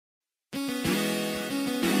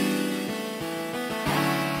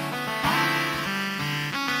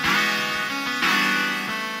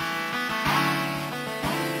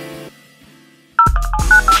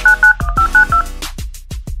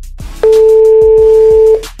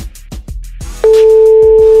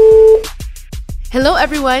Hello,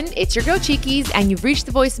 everyone. It's your girl, Chiquis, and you've reached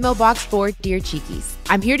the voicemail box for Dear Chiquis.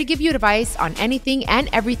 I'm here to give you advice on anything and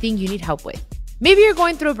everything you need help with. Maybe you're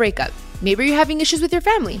going through a breakup. Maybe you're having issues with your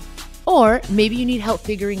family. Or maybe you need help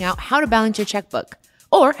figuring out how to balance your checkbook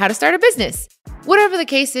or how to start a business. Whatever the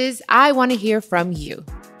case is, I want to hear from you.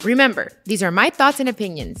 Remember, these are my thoughts and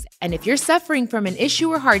opinions, and if you're suffering from an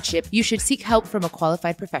issue or hardship, you should seek help from a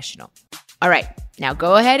qualified professional. All right, now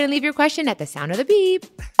go ahead and leave your question at the sound of the beep.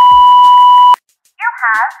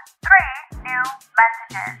 Have 3 new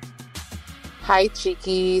messages. Hi,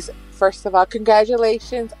 Chiquis. First of all,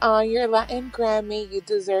 congratulations on your Latin Grammy. You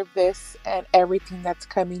deserve this and everything that's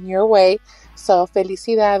coming your way. So,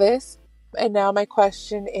 felicidades. And now my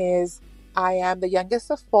question is, I am the youngest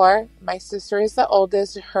of 4. My sister is the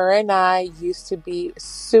oldest. Her and I used to be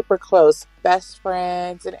super close, best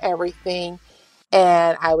friends and everything.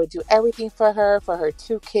 And I would do everything for her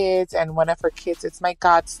 2 kids, and one of her kids is my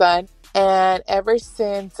godson. And ever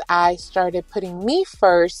since I started putting me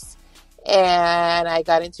first and I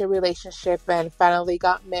got into a relationship and finally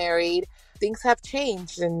got married, things have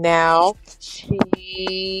changed. And now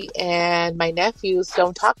she and my nephews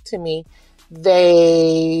don't talk to me.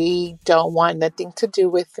 They don't want nothing to do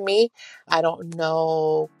with me. I don't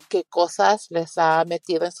know qué cosas les ha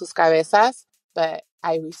metido en sus cabezas, but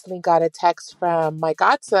I recently got a text from my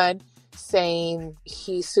godson saying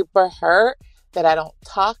he's super hurt that I don't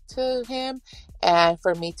talk to him and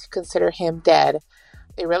for me to consider him dead.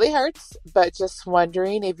 It really hurts, but just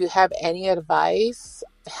wondering if you have any advice.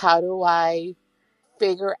 How do I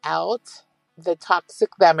figure out the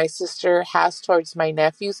toxic that my sister has towards my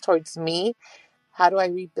nephews, towards me? How do I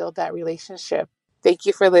rebuild that relationship? Thank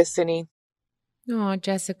you for listening. Oh,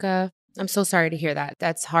 Jessica, I'm so sorry to hear that.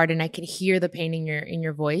 That's hard, and I can hear the pain in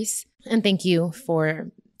your voice. And thank you for,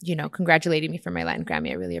 congratulating me for my Latin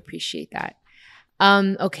Grammy. I really appreciate that.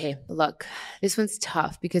 Okay, look, this one's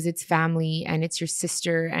tough because it's family and it's your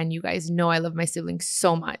sister, and you guys know I love my siblings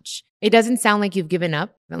so much. It doesn't sound like you've given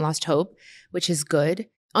up and lost hope, which is good.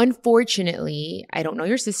 Unfortunately, I don't know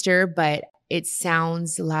your sister, but it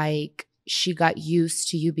sounds like she got used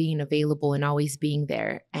to you being available and always being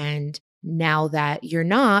there. And now that you're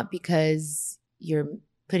not, because you're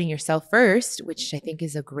putting yourself first, which I think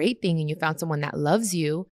is a great thing, and you found someone that loves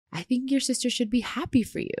you, I think your sister should be happy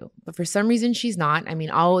for you. But for some reason, she's not. I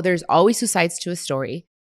mean, there's always 2 sides to a story.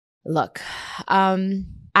 Look,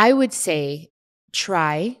 I would say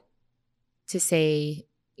try to say,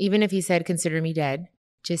 even if he said, consider me dead,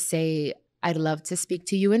 just say, I'd love to speak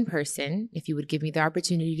to you in person. If you would give me the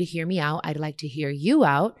opportunity to hear me out, I'd like to hear you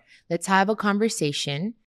out. Let's have a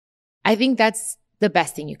conversation. I think that's the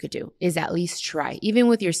best thing you could do, is at least try, even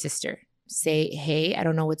with your sister. Say, hey, I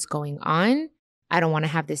don't know what's going on. I don't want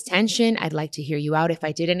to have this tension. I'd like to hear you out. If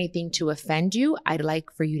I did anything to offend you, I'd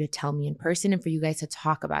like for you to tell me in person and for you guys to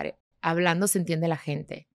talk about it. Hablando se entiende la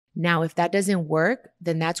gente. Now, if that doesn't work,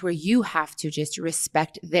 then that's where you have to just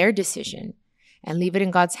respect their decision and leave it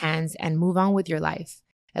in God's hands and move on with your life.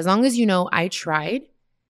 As long as you know I tried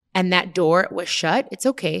and that door was shut, it's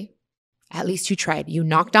okay. At least you tried. You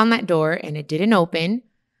knocked on that door and it didn't open,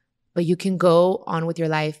 but you can go on with your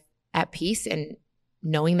life at peace and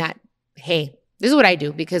knowing that, hey, this is what I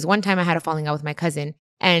do, because one time I had a falling out with my cousin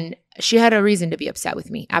and she had a reason to be upset with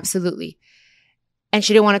me. Absolutely. And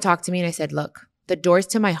she didn't want to talk to me. And I said, look, the doors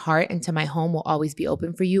to my heart and to my home will always be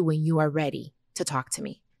open for you when you are ready to talk to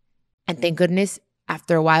me. And thank goodness,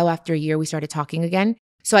 after a while, after a year, we started talking again.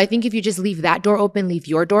 So I think if you just leave that door open, leave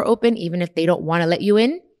your door open, even if they don't want to let you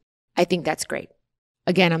in, I think that's great.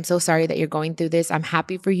 Again, I'm so sorry that you're going through this. I'm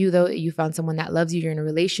happy for you, though. You found someone that loves you. You're in a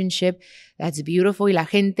relationship. That's beautiful. Y la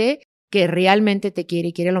gente que realmente te quiere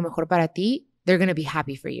y quiere lo mejor para ti, they're going to be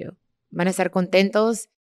happy for you. Van a estar contentos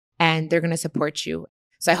and they're going to support you.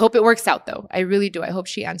 So I hope it works out, though. I really do. I hope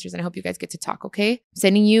she answers, and I hope you guys get to talk, okay?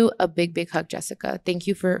 Sending you a big, big hug, Jessica. Thank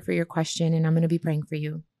you for your question, and I'm going to be praying for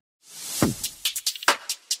you.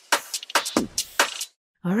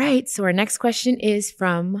 All right, so our next question is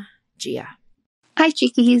from Gia. Hi,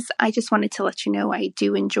 Chiquis. I just wanted to let you know I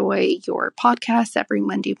do enjoy your podcast every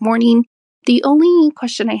Monday morning. The only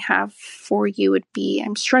question I have for you would be,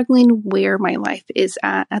 I'm struggling where my life is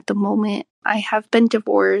at the moment. I have been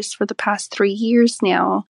divorced for the past 3 years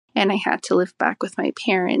now, and I had to live back with my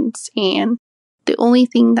parents. And the only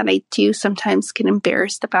thing that I do sometimes get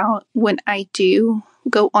embarrassed about when I do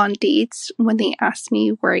go on dates, when they ask me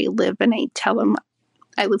where I live and I tell them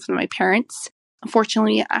I live with my parents.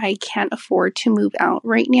 Unfortunately, I can't afford to move out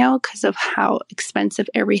right now because of how expensive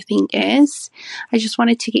everything is. I just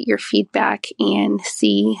wanted to get your feedback and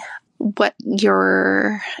see what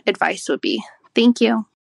your advice would be. Thank you.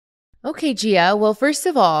 Okay, Gia. Well, first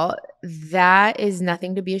of all, that is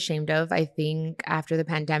nothing to be ashamed of. I think after the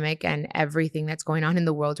pandemic and everything that's going on in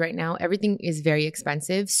the world right now, everything is very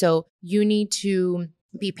expensive. So you need to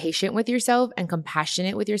be patient with yourself and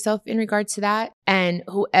compassionate with yourself in regards to that. And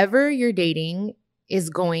whoever you're dating is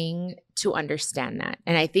going to understand that.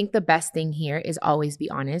 And I think the best thing here is always be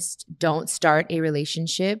honest. Don't start a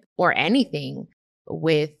relationship or anything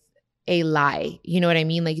with a lie. You know what I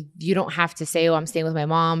mean? Like, you don't have to say, oh, I'm staying with my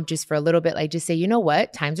mom just for a little bit. Like, just say, you know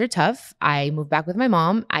what? Times are tough. I moved back with my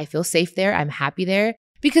mom. I feel safe there. I'm happy there.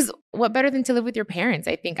 Because what better than to live with your parents?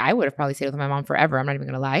 I think I would have probably stayed with my mom forever. I'm not even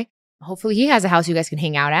going to lie. Hopefully he has a house you guys can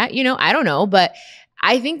hang out at. You know, I don't know. But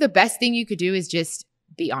I think the best thing you could do is just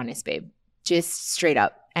be honest, babe. Just straight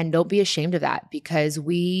up. And don't be ashamed of that, because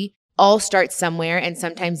we all start somewhere. And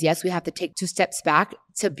sometimes, yes, we have to take 2 steps back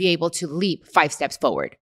to be able to leap 5 steps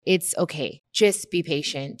forward. It's okay. Just be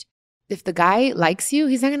patient. If the guy likes you,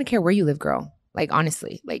 he's not going to care where you live, girl. Like,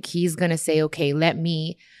 honestly, like, he's going to say, okay, let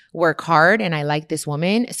me work hard and I like this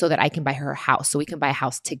woman so that I can buy her a house, so we can buy a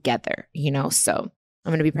house together, you know? So I'm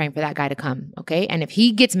going to be praying for that guy to come, okay? And if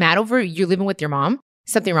he gets mad over you living with your mom,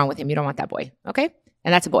 something wrong with him. You don't want that boy, okay?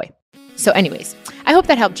 And that's a boy. So anyways, I hope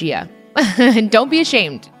that helped, Gia. And don't be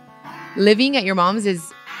ashamed. Living at your mom's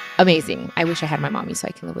is amazing. I wish I had my mommy so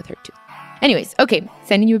I can live with her too. Anyways, okay,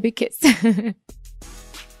 sending you a big kiss.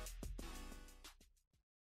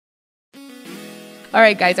 All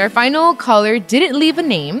right, guys, our final caller didn't leave a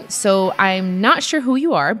name, so I'm not sure who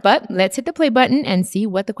you are, but let's hit the play button and see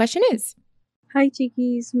what the question is. Hi,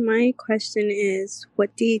 Chiquis. My question is,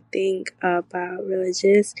 what do you think about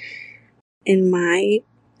religious? In my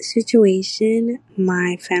situation,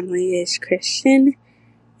 my family is Christian,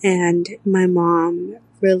 and my mom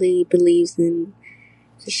really believes in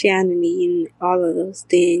Christianity and all of those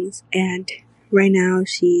things. And right now,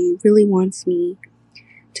 she really wants me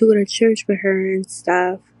to go to church with her and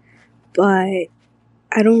stuff. But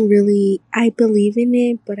I believe in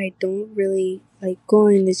it, but I don't really like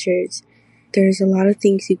going to church. There's a lot of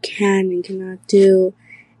things you can and cannot do,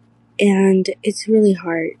 and it's really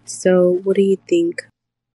hard. So what do you think?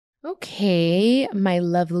 Okay, my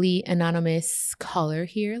lovely anonymous caller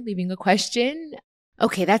here leaving a question.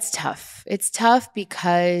 Okay, that's tough. It's tough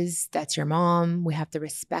because that's your mom. We have to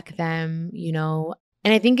respect them, you know.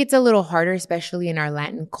 And I think it's a little harder, especially in our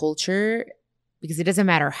Latin culture, because it doesn't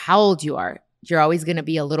matter how old you are. You're always going to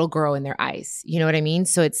be a little girl in their eyes. You know what I mean?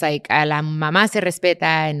 So it's like, a la mamá se respeta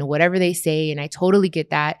and whatever they say. And I totally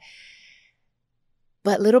get that.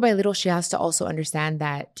 But little by little, she has to also understand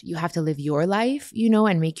that you have to live your life, you know,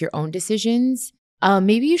 and make your own decisions.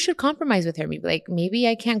 Maybe you should compromise with her. Maybe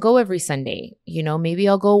I can't go every Sunday. You know, maybe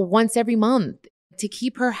I'll go once every month to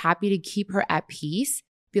keep her happy, to keep her at peace.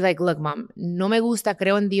 Be like, look, mom, no me gusta,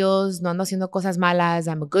 creo en Dios, no ando haciendo cosas malas.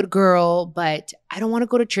 I'm a good girl, but I don't want to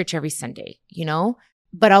go to church every Sunday, you know?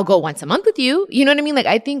 But I'll go once a month with you. You know what I mean? Like,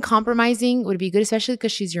 I think compromising would be good, especially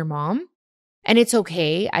because she's your mom. And it's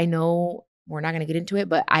okay. I know we're not going to get into it,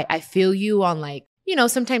 but I feel you on, like, you know,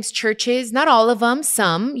 sometimes churches, not all of them,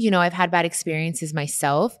 some, you know, I've had bad experiences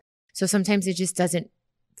myself. So sometimes it just doesn't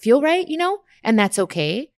feel right, you know, and that's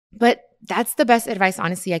okay. But that's the best advice,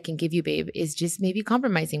 honestly, I can give you, babe, is just maybe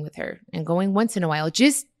compromising with her and going once in a while.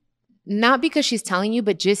 Just not because she's telling you,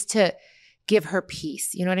 but just to give her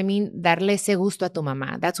peace. You know what I mean? Darle ese gusto a tu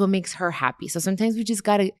mamá. That's what makes her happy. So sometimes we just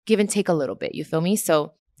got to give and take a little bit. You feel me?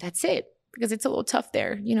 So that's it, because it's a little tough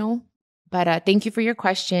there, you know? But thank you for your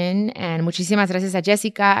question. And muchísimas gracias a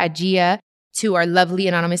Jessica, a Gia, to our lovely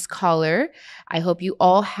anonymous caller. I hope you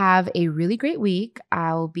all have a really great week.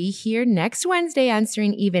 I'll be here next Wednesday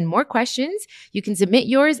answering even more questions. You can submit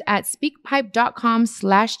yours at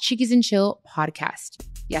speakpipe.com/Chiquis and Chill podcast.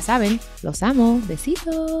 Ya saben, los amo.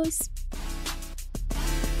 Besitos.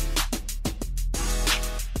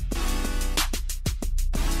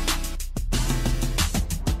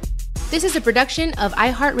 This is a production of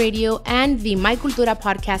iHeartRadio and the My Cultura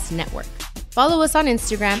Podcast Network. Follow us on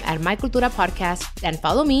Instagram at My Cultura Podcast and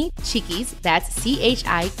follow me, Chiquis, that's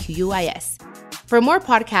CHIQUIS. For more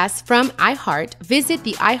podcasts from iHeart, visit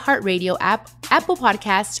the iHeartRadio app, Apple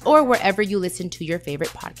Podcasts, or wherever you listen to your favorite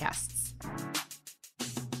podcasts.